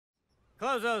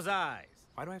Close those eyes.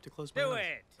 Why do I have to close my eyes? Do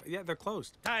it. Yeah, they're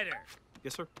closed. Tighter.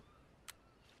 Yes, sir.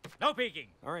 No peeking.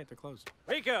 All right, they're closed.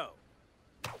 Rico.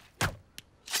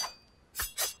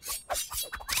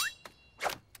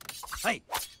 Hey.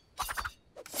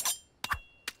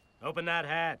 Open that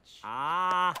hatch.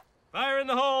 Ah. Fire in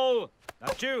the hole.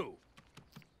 Now chew.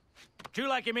 Chew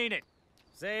like you mean it.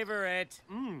 Savor it.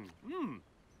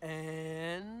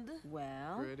 And?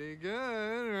 Well? Pretty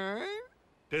good, right?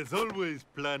 There's always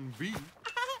plan B.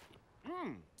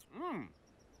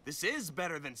 This is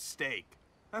better than steak.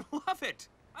 I love it.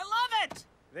 I love it.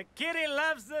 The kitty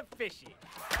loves the fishy.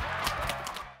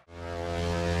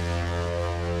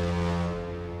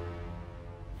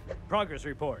 Progress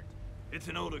report. It's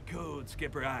an older code,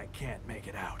 Skipper. I can't make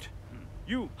it out.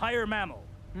 You, higher mammal.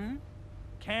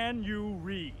 Can you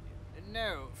read?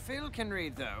 No, Phil can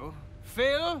read, though.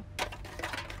 Phil?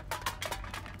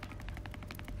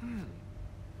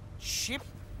 Ship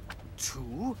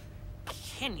to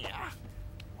Kenya.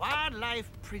 Wildlife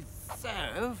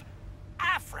Preserve,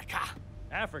 Africa.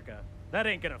 Africa? That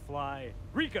ain't gonna fly.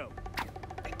 Rico!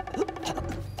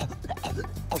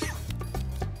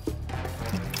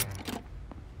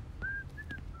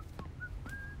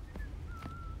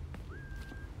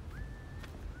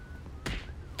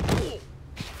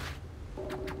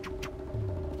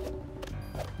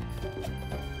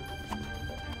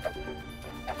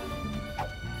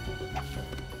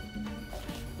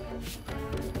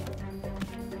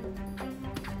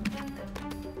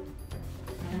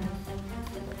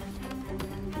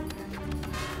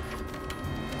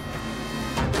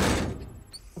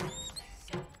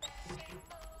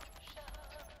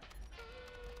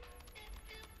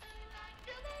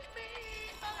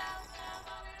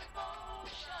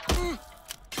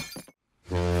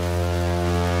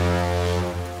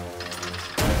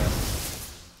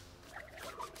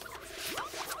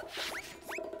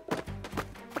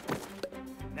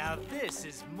 Now this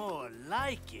is more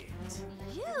like it.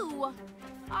 You?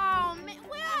 Oh, man,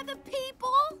 where are the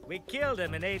people? We killed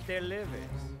them and ate their livers.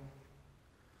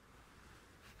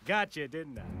 Gotcha,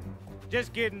 didn't I?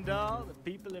 Just kidding, doll. The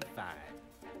people are fine.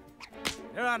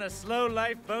 They're on a slow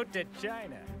lifeboat to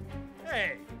China.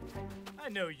 Hey, I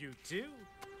know you two.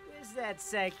 Where's that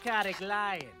psychotic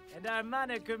lion and our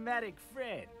monochromatic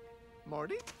friend?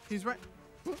 Marty? He's right...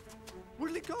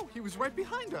 Where did he go? He was right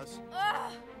behind us.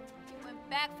 Ugh! He went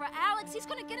back for Alex. He's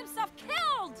gonna get himself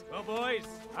killed! Well, boys,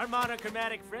 our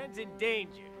monochromatic friend's in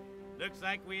danger. Looks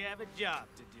like we have a job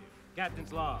to do.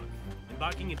 Captain's log.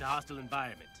 Embarking into hostile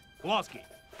environment. Kowalski,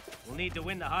 we'll need to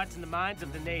win the hearts and the minds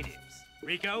of the natives.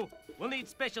 Rico, we'll need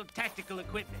special tactical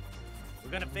equipment. We're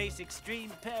gonna face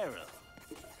extreme peril.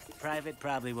 Private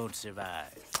probably won't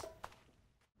survive.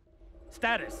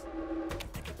 Status.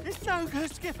 It's no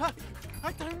good, Skipper.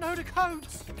 I don't know the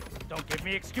codes. Don't give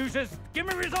me excuses. Give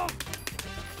me results.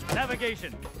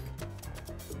 Navigation.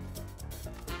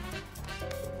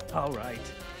 All right.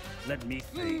 Let me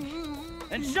think.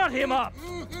 And shut him up!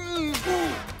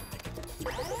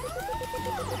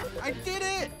 I did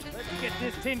it! Let's get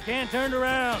this tin can turned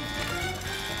around.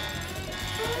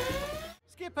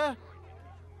 Skipper!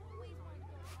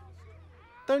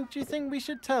 Don't you think we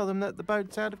should tell them that the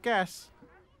boat's out of gas?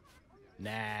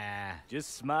 Nah,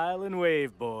 just smile and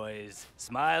wave, boys.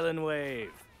 Smile and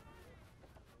wave.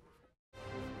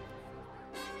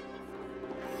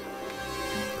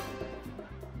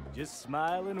 Just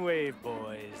smile and wave,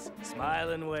 boys.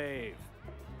 Smile and wave.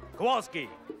 Kowalski,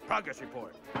 progress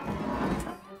report.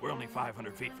 We're only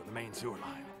 500 feet from the main sewer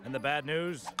line. And the bad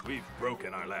news? We've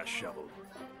broken our last shovel.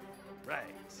 Right.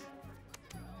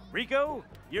 Rico,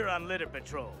 you're on litter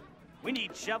patrol. We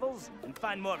need shovels and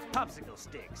find more popsicle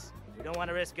sticks. We don't want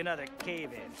to risk another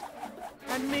cave-in.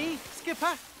 And me,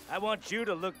 Skipper? I want you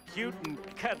to look cute and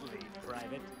cuddly,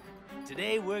 Private.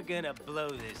 Today we're gonna blow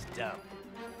this dump.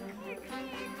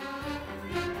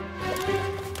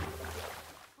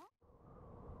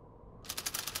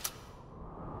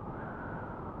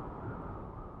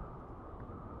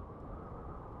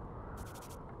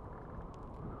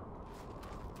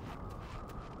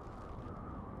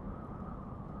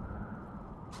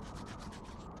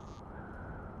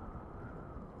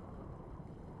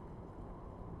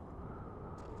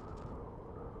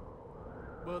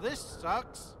 Well, this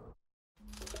sucks.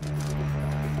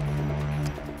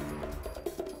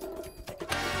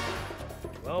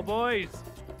 Well, boys,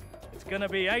 it's gonna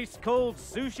be ice-cold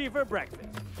sushi for breakfast.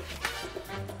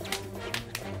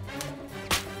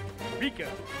 Rico,